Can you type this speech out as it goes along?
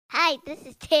Hi, this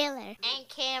is Taylor. And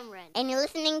Cameron. And you're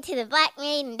listening to the Black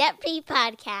Married and Debt Free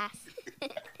podcast.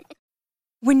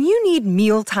 When you need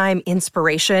mealtime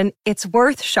inspiration, it's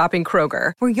worth shopping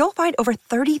Kroger, where you'll find over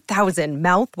 30,000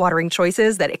 mouth-watering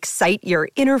choices that excite your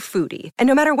inner foodie. And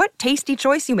no matter what tasty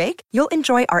choice you make, you'll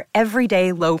enjoy our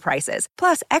everyday low prices,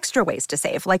 plus extra ways to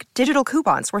save, like digital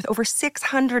coupons worth over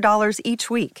 $600 each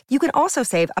week. You can also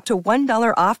save up to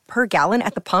 $1 off per gallon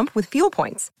at the pump with fuel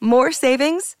points. More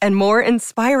savings and more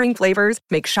inspiring flavors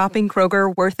make shopping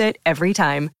Kroger worth it every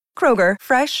time. Kroger,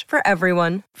 fresh for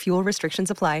everyone. Fuel restrictions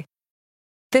apply.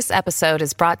 This episode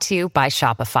is brought to you by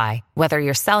Shopify. Whether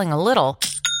you're selling a little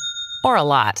or a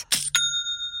lot,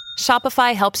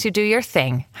 Shopify helps you do your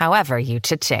thing, however you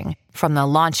cha-ching. From the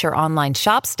launch your online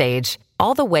shop stage,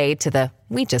 all the way to the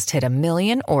we just hit 1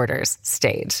 million orders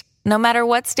stage. No matter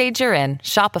what stage you're in,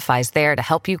 Shopify's there to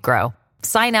help you grow.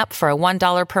 Sign up for a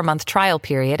 $1 per month trial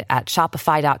period at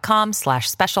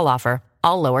shopify.com/special offer,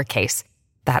 all lowercase.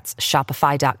 That's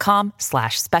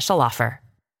shopify.com/special offer.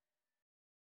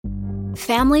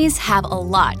 Families have a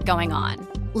lot going on.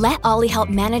 Let Ollie help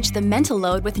manage the mental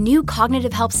load with new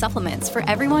cognitive help supplements for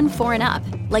everyone 4 and up,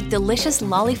 like delicious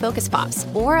Lolly Focus Pops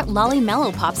or Lolly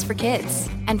Mellow Pops for kids.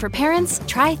 And for parents,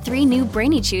 try 3 new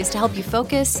Brainy Chews to help you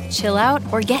focus, chill out,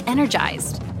 or get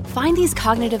energized. Find these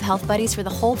cognitive health buddies for the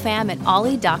whole fam at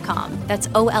ollie.com. That's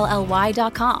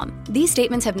OLLY.com. These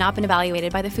statements have not been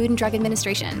evaluated by the Food and Drug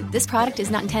Administration. This product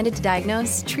is not intended to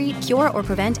diagnose, treat, cure, or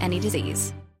prevent any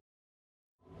disease.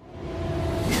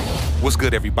 What's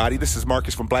good, everybody? This is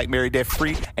Marcus from Black Married Debt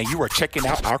Free, and you are checking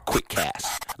out our quick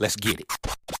cast. Let's get it.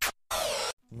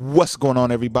 What's going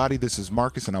on, everybody? This is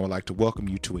Marcus, and I would like to welcome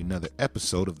you to another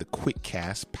episode of the quick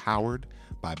cast powered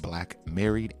by Black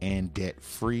Married and Debt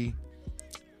Free.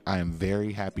 I am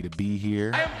very happy to be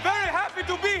here.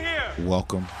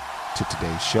 Welcome to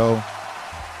today's show.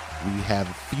 We have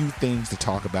a few things to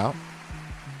talk about,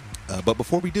 but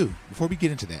before we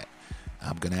get into that,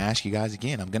 I'm going to ask you guys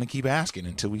again. I'm going to keep asking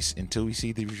until we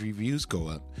see the reviews go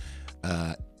up.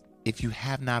 If you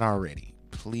have not already,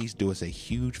 please do us a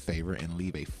huge favor and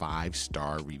leave a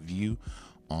 5-star review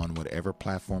on whatever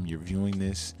platform you're viewing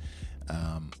this.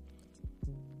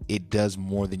 It does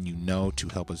more than you know to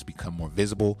help us become more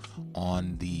visible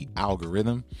on the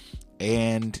algorithm.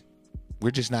 And we're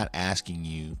just not asking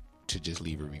you to just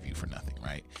leave a review for nothing,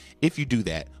 right? If you do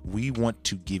that, we want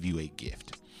to give you a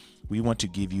gift. We want to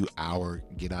give you our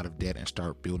Get Out of Debt and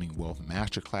Start Building Wealth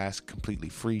Masterclass completely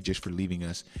free just for leaving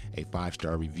us a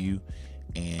 5-star review.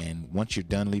 And once you're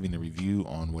done leaving the review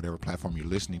on whatever platform you're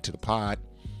listening to the pod,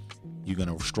 you're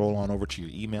going to stroll on over to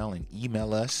your email and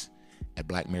email us at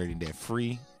Black Married and Debt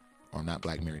Free, or not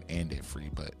Black Married and Debt Free,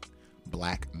 but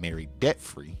Black Married Debt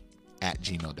Free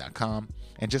 @gmail.com.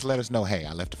 And just let us know, hey,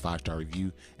 I left a 5-star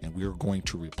review, and we're going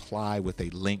to reply with a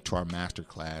link to our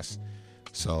masterclass.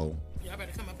 So y'all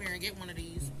better come up here and get one of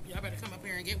these.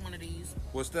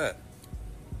 what's that?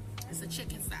 It's a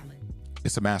chicken salad.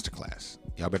 It's a masterclass.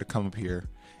 Y'all better come up here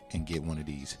and get one of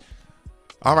these.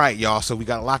 All right, y'all. So we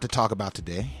got a lot to talk about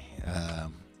today.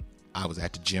 I was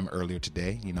at the gym earlier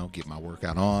today, get my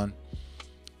workout on.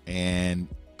 And,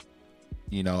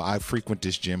 I frequent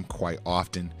this gym quite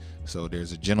often. So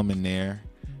there's a gentleman there,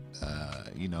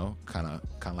 kind of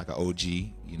like an OG.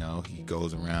 He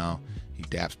goes around, he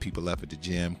daps people up at the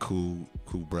gym. Cool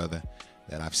brother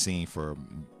that I've seen for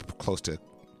close to a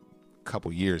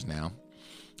couple years now.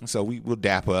 And so we'll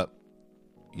dap up,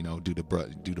 do the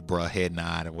bruh head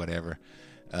nod or whatever.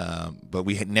 But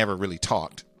we had never really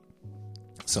talked.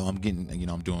 So I'm getting,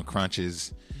 I'm doing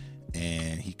crunches,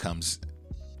 and he comes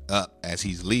up as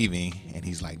he's leaving, and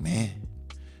he's like, "Man,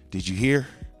 did you hear?"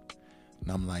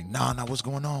 And I'm like, "No, what's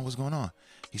going on?"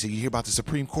 He said, "You hear about the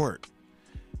Supreme Court?"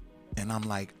 And I'm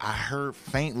like, I heard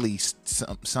faintly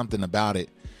something about it,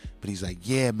 but he's like,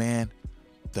 "Yeah, man,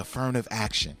 the affirmative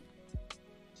action,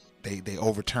 they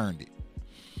overturned it."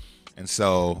 And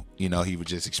so, he was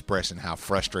just expressing how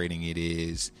frustrating it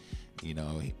is.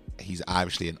 He's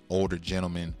obviously an older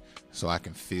gentleman, so I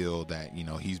can feel that,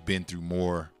 he's been through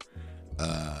more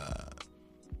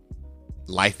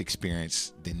life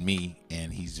experience than me,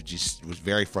 and was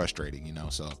very frustrating,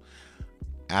 So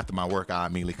after my workout, I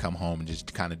immediately come home and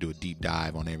just kind of do a deep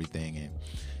dive on everything. And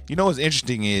what's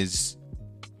interesting is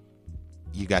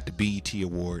you got the BET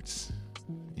Awards,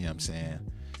 you know what I'm saying?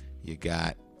 You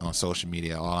got on social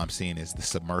media, all I'm seeing is the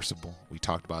submersible. We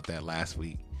talked about that last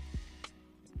week.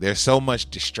 There's so much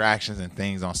distractions and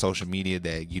things on social media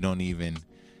that you don't even,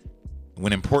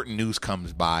 when important news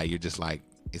comes by, you're just like,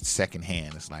 it's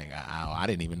secondhand. It's like, I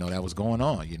didn't even know that was going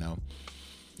on,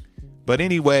 But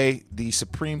anyway, the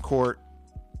Supreme Court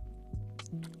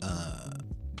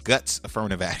guts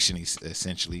affirmative action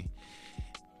essentially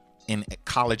in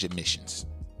college admissions,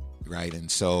 right? And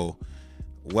so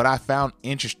what I found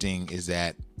interesting is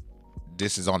that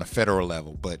this is on a federal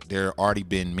level, but there have already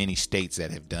been many states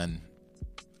that have done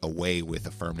away with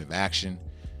affirmative action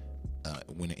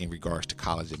when in regards to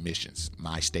college admissions.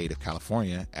 My state of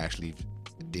California actually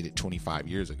did it 25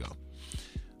 years ago.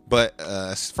 But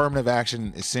affirmative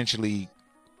action essentially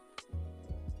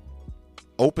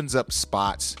opens up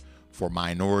spots for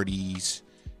minorities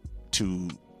to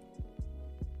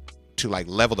like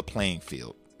level the playing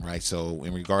field, right? So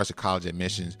in regards to college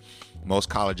admissions, most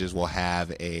colleges will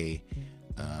have a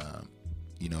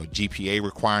GPA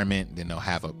requirement, then they'll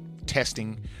have a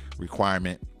testing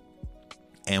requirement.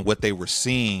 And what they were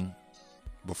seeing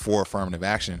before affirmative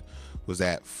action was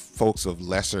that folks of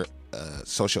lesser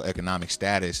socioeconomic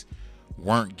status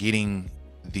weren't getting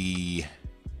the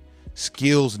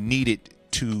skills needed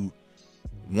to,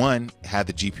 one, have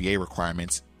the GPA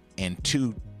requirements, and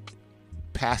two,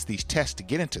 pass these tests to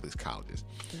get into these colleges.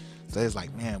 So it's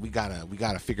like, man, we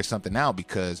gotta figure something out,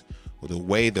 because the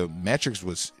way the metrics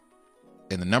was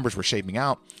and the numbers were shaping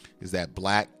out is that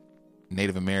Black,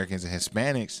 Native Americans, and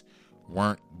Hispanics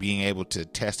weren't being able to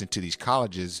test into these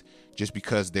colleges just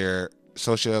because their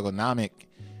socioeconomic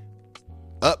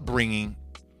upbringing,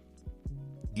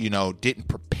 didn't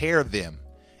prepare them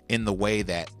in the way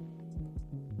that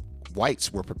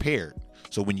whites were prepared.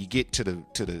 So when you get to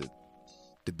the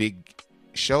big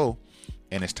show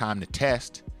and it's time to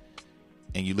test,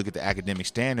 and you look at the academic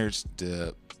standards,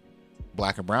 the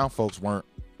Black and brown folks weren't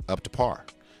up to par.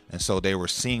 And so they were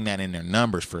seeing that in their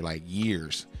numbers for like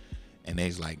years. And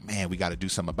they's like, man, we got to do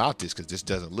something about this because this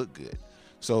doesn't look good.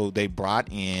 So they brought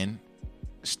in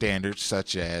standards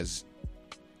such as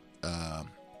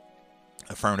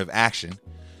affirmative action,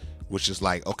 which is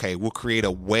like, okay, we'll create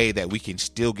a way that we can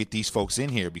still get these folks in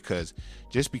here, because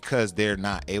just because they're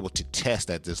not able to test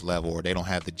at this level or they don't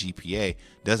have the GPA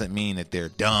doesn't mean that they're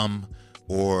dumb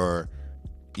or,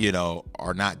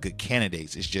 are not good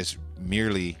candidates. It's just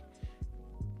merely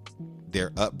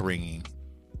their upbringing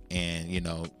and,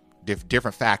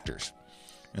 different factors.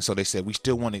 And so they said, we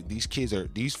still want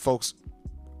these folks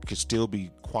could still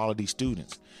be quality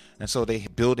students. And so they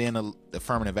build in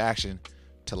affirmative action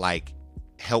to like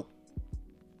help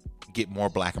get more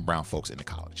Black and brown folks into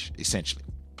college, essentially.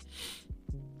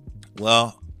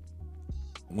 Well,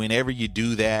 whenever you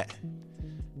do that,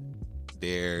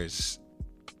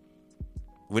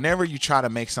 whenever you try to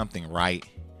make something right,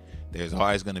 there's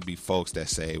always going to be folks that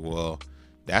say, well,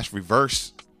 that's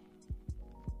reverse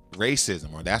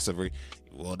racism, or that's a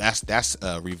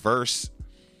reverse,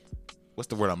 what's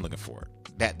the word I'm looking for?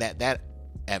 That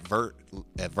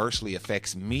adversely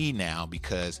affects me now,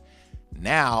 because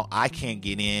now I can't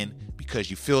get in because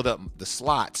you filled up the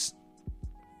slots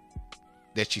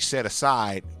that you set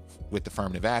aside with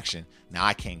affirmative action. Now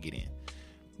I can't get in.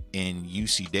 In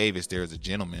UC Davis, there's a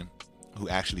gentleman who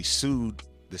actually sued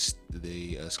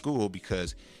the school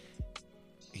because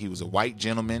he was a white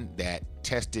gentleman that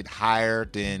tested higher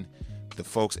than the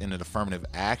folks in the affirmative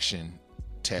action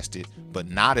tested, but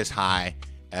not as high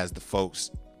as the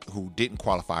folks who didn't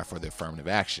qualify for the affirmative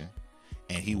action,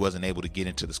 and he wasn't able to get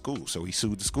into the school. So he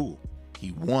sued the school.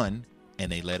 He won, and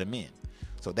they let him in.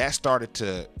 So that started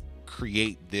to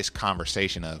create this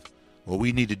conversation of, well,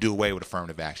 we need to do away with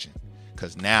affirmative action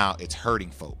because now it's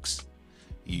hurting folks.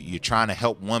 You're trying to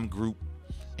help one group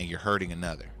and you're hurting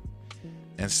another.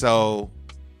 And so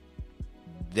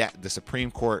that the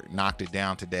Supreme Court knocked it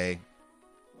down today.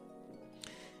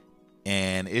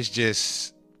 And it's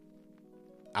just,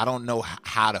 I don't know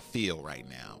how to feel right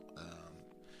now.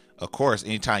 Of course,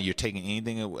 anytime you're taking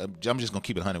anything, I'm just going to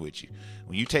keep it 100 with you.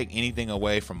 When you take anything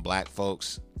away from Black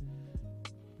folks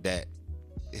that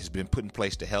has been put in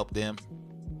place to help them,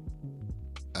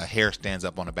 a hair stands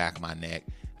up on the back of my neck.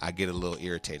 I get a little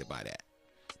irritated by that.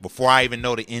 Before I even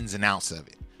know the ins and outs of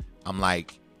it, I'm a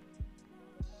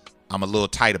little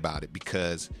tight about it,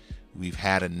 because we've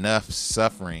had enough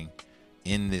suffering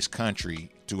in this country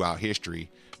throughout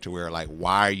history to where, like,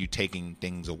 why are you taking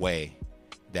things away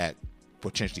that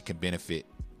potentially can benefit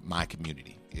my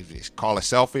community? If it's, call it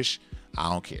selfish, I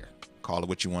don't care. Call it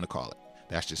what you want to call it.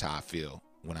 That's just how I feel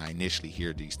when I initially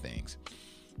hear these things.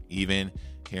 Even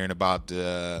hearing about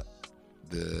the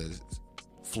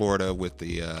Florida with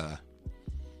the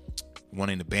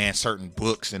wanting to ban certain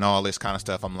books and all this kind of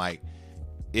stuff, I'm like,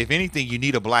 if anything, you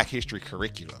need a Black history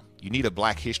curriculum. You need a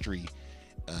Black history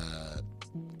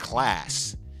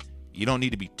class. You don't need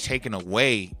to be taking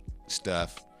away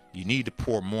stuff. You need to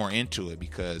pour more into it,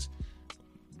 because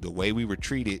the way we were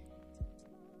treated,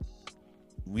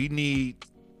 we need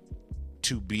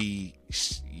to be,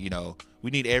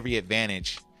 we need every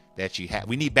advantage that you have.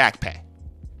 We need back pay.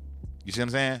 You see what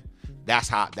I'm saying? That's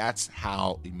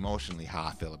how emotionally how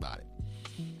I feel about it.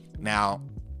 Now,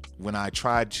 when I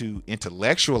tried to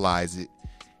intellectualize it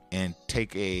and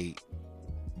take a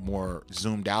more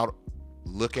zoomed out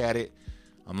look at it,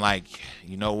 I'm like,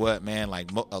 you know what, man?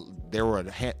 Like, there were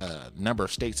a number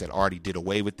of states that already did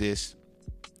away with this.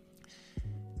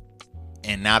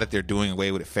 And now that they're doing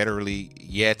away with it federally,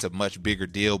 yeah, it's a much bigger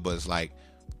deal, but it's like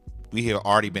we have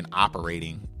already been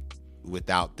operating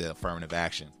without the affirmative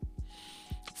action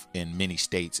in many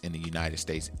states in the United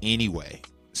States anyway.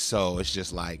 So it's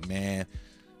just like, man,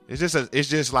 it's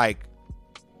just like,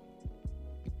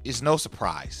 it's no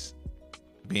surprise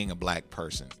being a black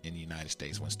person in the United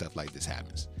States when stuff like this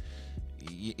happens.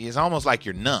 It's almost like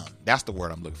you're numb. That's the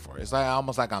word I'm looking for. It's like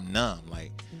almost like I'm numb.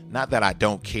 Like, not that I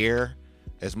don't care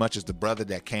as much as the brother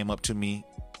that came up to me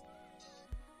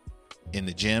in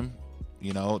the gym,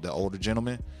 the older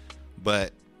gentleman,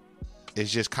 but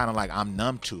it's just kind of like I'm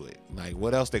numb to it. Like,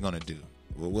 what else they're gonna do?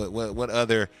 What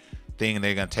other thing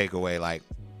they're gonna take away? Like,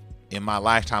 in my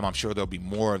lifetime, I'm sure there'll be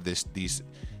more of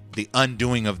the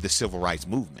undoing of the civil rights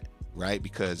movement, right?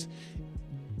 Because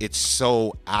it's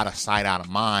so out of sight, out of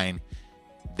mind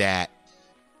that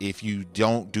if you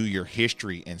don't do your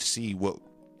history and see what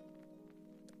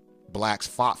blacks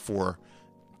fought for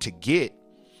to get,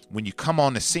 when you come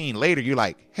on the scene later, you're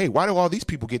like, hey, why do all these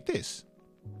people get this?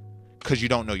 Because you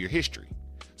don't know your history.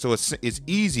 So it's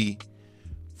easy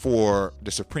for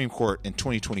the Supreme Court in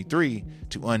 2023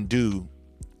 to undo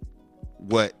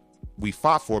what we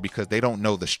fought for because they don't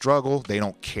know the struggle. They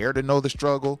don't care to know the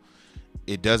struggle.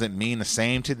 It doesn't mean the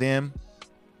same to them.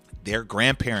 Their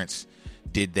grandparents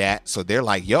did that. So they're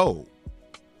like, yo,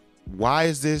 why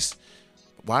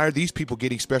are these people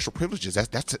getting special privileges?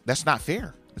 That's not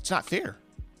fair. It's not fair.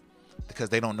 Because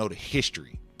they don't know the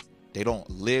history. They don't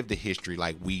live the history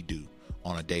like we do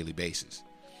on a daily basis.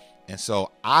 And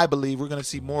so I believe we're going to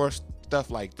see more stuff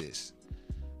like this,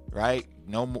 right?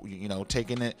 No more,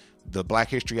 taking the black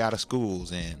history out of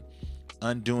schools and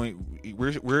undoing.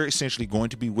 We're essentially going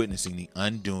to be witnessing the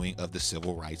undoing of the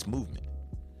civil rights movement.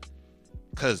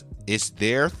 Because it's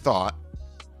their thought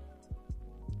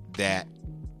that,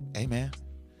 hey man,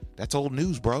 that's old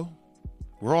news, bro.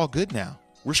 We're all good now.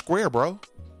 We're square, bro.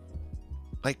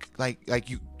 Like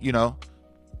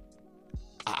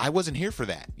I wasn't here for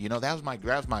that. That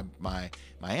was my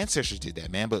ancestors did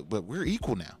that, man. But we're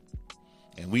equal now,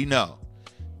 and we know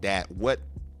that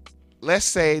let's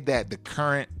say that the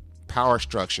current power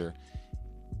structure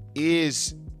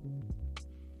is,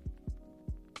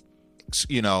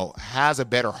 has a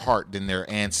better heart than their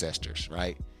ancestors,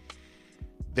 right?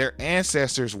 Their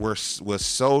ancestors was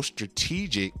so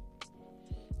strategic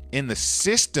in the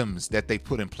systems that they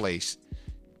put in place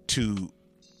to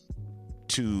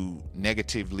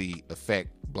negatively affect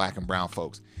black and brown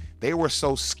folks. They were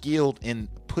so skilled in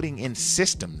putting in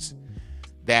systems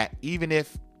that even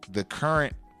if the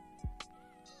current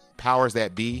powers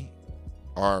that be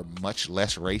are much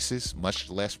less racist, much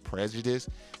less prejudiced,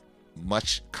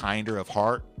 much kinder of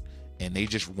heart, and they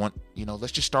just want,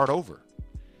 let's just start over.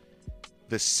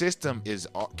 The system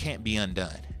can't be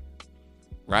undone,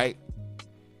 right?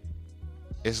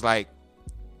 It's like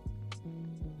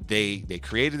they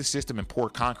created the system and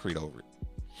poured concrete over it.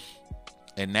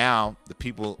 And now the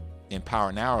people in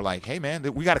power now are like, hey man,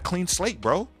 we got a clean slate,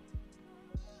 bro.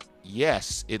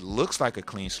 Yes, it looks like a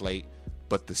clean slate,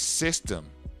 but the system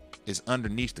is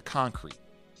underneath the concrete.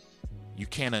 You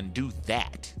can't undo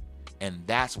that. And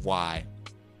that's why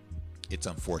it's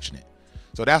unfortunate.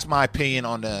 So that's my opinion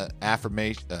on the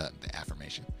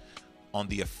affirmation, on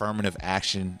the affirmative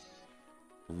action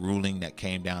ruling that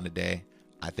came down today.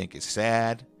 I think it's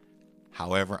sad.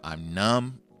 However, I'm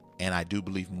numb, and I do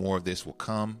believe more of this will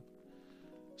come.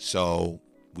 So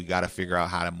we got to figure out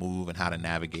how to move and how to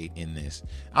navigate in this.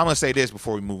 I'm going to say this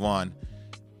before we move on.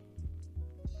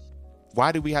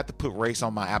 Why do we have to put race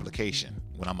on my application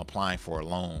when I'm applying for a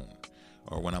loan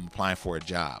or when I'm applying for a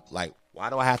job? Like, why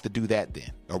do I have to do that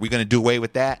then? Are we going to do away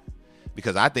with that?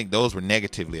 Because I think those were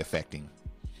negatively affecting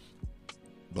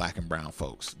black and brown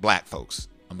folks, black folks.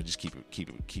 I'm gonna just keep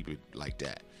it like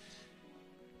that.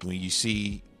 When you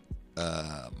see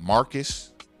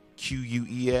Marcus,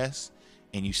 Ques,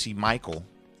 and you see Michael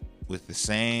with the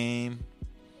same,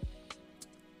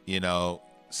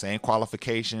 same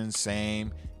qualifications,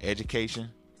 same education,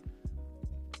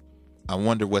 I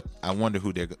wonder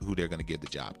who they're gonna give the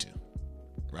job to,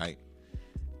 right?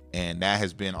 And that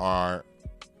has been our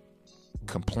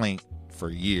complaint for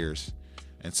years.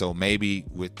 And so maybe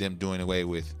with them doing away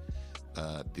with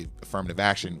the affirmative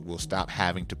action will stop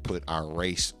having to put our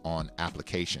race on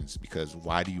applications, because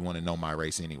why do you want to know my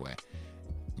race anyway?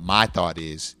 My thought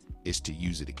is to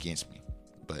use it against me,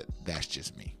 but that's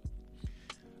just me.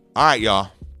 All right, y'all.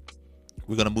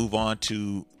 We're going to move on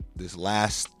to this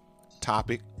last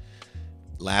topic.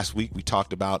 Last week we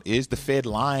talked about, is the Fed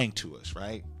lying to us,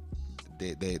 right?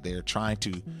 They're trying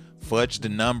to fudge the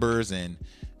numbers and,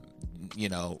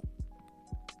 in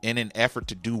an effort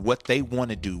to do what they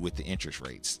want to do with the interest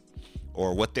rates,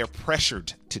 or what they're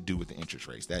pressured to do with the interest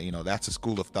rates. That's a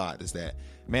school of thought, is that,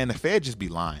 man, the Fed just be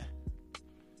lying.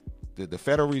 The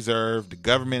Federal Reserve, the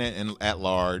government at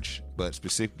large, but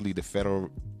specifically the Federal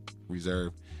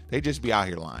Reserve, they just be out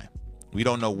here lying. We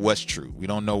don't know what's true. We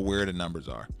don't know where the numbers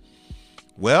are.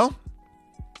 Well,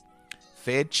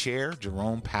 Fed Chair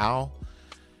Jerome Powell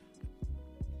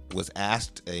was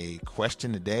asked a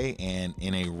question today, and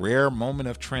in a rare moment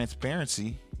of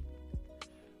transparency,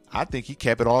 I think he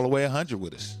kept it all the way 100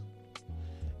 with us.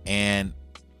 And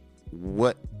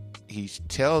what he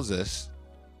tells us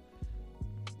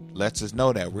lets us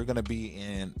know that we're going to be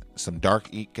in some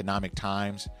dark economic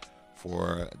times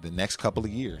for the next couple of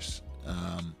years.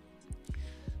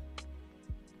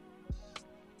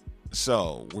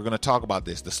 So we're going to talk about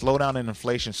this. The slowdown in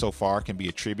inflation so far can be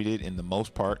attributed in the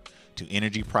most part to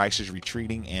energy prices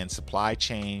retreating and supply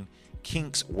chain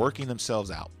kinks working themselves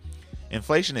out.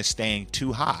 Inflation is staying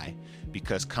too high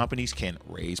because companies can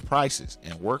raise prices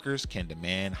and workers can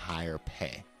demand higher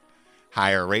pay.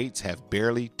 Higher rates have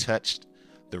barely touched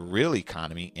the real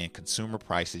economy and consumer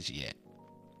prices yet.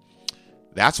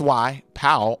 That's why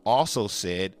Powell also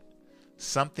said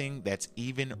something that's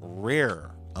even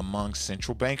rarer among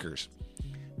central bankers,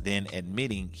 then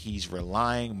admitting he's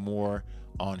relying more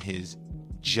on his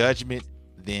judgment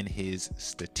than his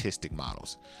statistic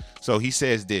models. So he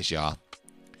says this, y'all.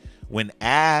 When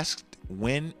asked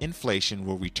when inflation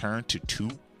will return to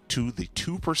the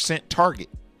 2% target,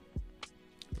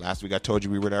 last week I told you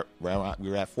we were at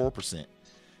 4%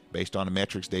 based on the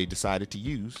metrics they decided to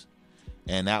use,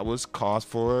 and that was cause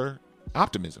for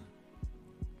optimism.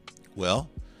 Well,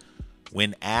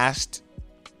 when asked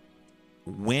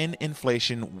when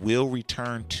inflation will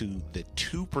return to the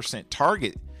 2%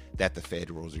 target that the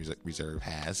Federal Reserve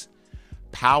has,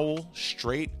 Powell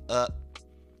straight up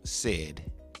said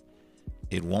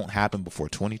it won't happen before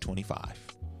 2025.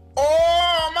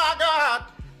 Oh my God!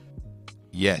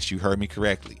 Yes, you heard me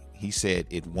correctly. He said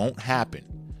it won't happen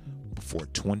before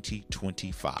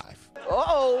 2025.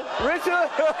 Richard!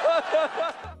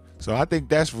 So I think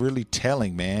that's really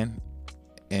telling, man,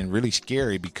 and really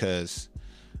scary, because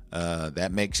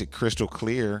that makes it crystal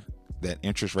clear that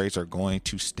interest rates are going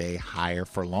to stay higher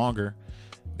for longer.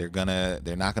 They're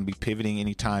not gonna be pivoting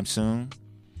anytime soon,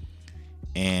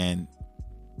 and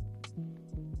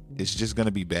it's just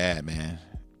gonna be bad, man.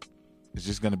 It's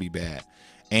just gonna be bad.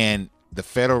 And the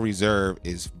Federal Reserve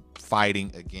is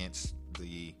fighting against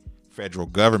the federal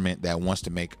government that wants to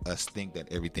make us think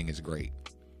that everything is great.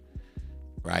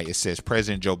 Right? It says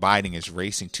President Joe Biden is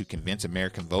racing to convince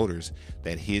American voters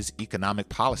that his economic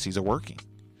policies are working,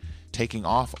 taking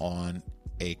off on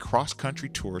a cross-country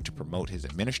tour to promote his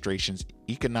administration's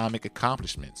economic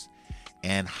accomplishments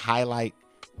and highlight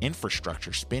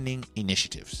infrastructure spending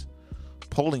initiatives.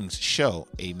 Pollings show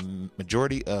a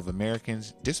majority of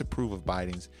Americans disapprove of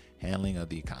Biden's handling of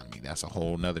the economy. That's a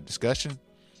whole nother discussion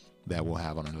that we'll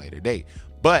have on a later date.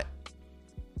 But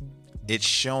it's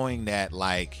showing that,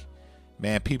 like,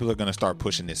 man, people are going to start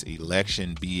pushing this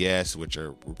election BS, which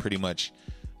are pretty much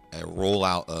a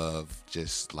rollout of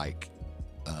just like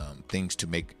things to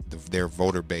make their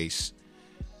voter base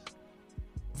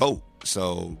vote.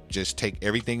 So just take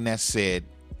everything that's said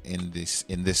in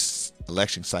this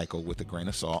election cycle with a grain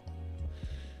of salt.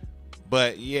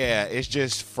 But yeah, it's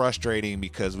just frustrating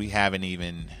because we haven't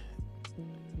even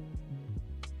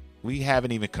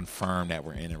confirmed that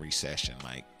we're in a recession.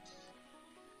 Like,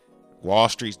 Wall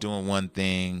Street's doing one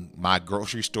thing, my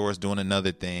grocery store is doing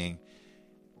another thing,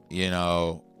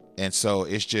 and so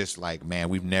it's just like, man,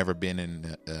 we haven't been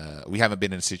in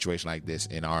a situation like this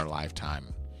in our lifetime,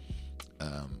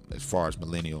 as far as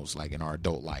millennials, like in our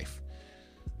adult life.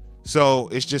 So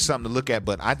it's just something to look at,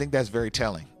 but I think that's very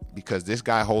telling because this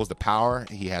guy holds the power.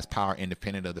 He has power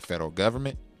independent of the federal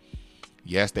government.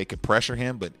 Yes, they could pressure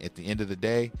him, but at the end of the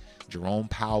day, Jerome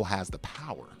Powell has the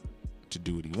power to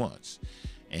do what he wants.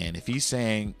 And if he's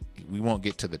saying we won't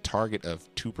get to the target of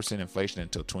 2% inflation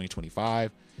until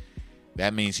 2025,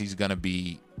 that means he's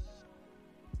pretty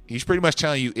much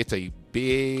telling you it's a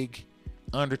big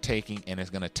undertaking and it's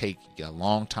going to take a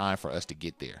long time for us to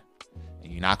get there.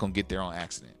 And you're not going to get there on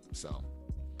accident. So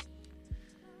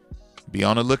be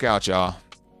on the lookout, y'all.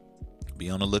 Be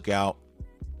on the lookout.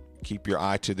 Keep your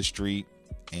eye to the street.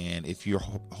 And if you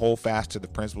hold fast to the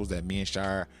principles that me and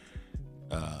Shire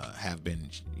have been,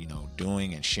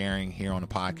 doing and sharing here on the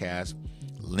podcast,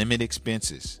 limit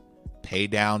expenses, pay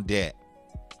down debt.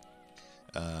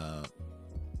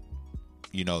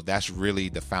 That's really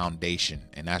the foundation,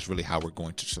 and that's really how we're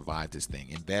going to survive this thing.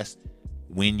 Invest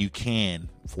when you can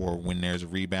for when there's a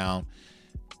rebound.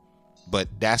 But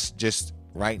that's just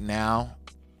right now.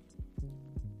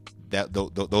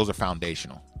 Those are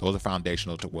foundational. Those are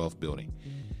foundational to wealth building.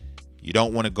 You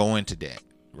don't want to go into debt,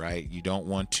 right? You don't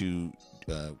want to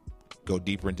go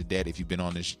deeper into debt if you've been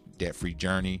on this debt-free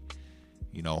journey.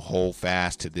 Hold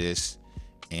fast to this,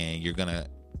 and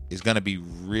it's gonna be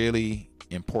really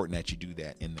important that you do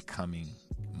that in the coming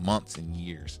months and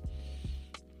years.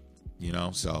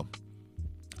 So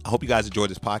I hope you guys enjoyed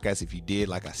this podcast. If you did,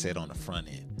 like I said on the front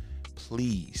end,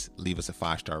 please leave us a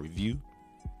 5-star review,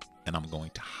 and I'm going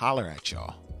to holler at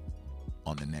y'all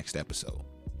on the next episode.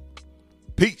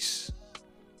 Peace.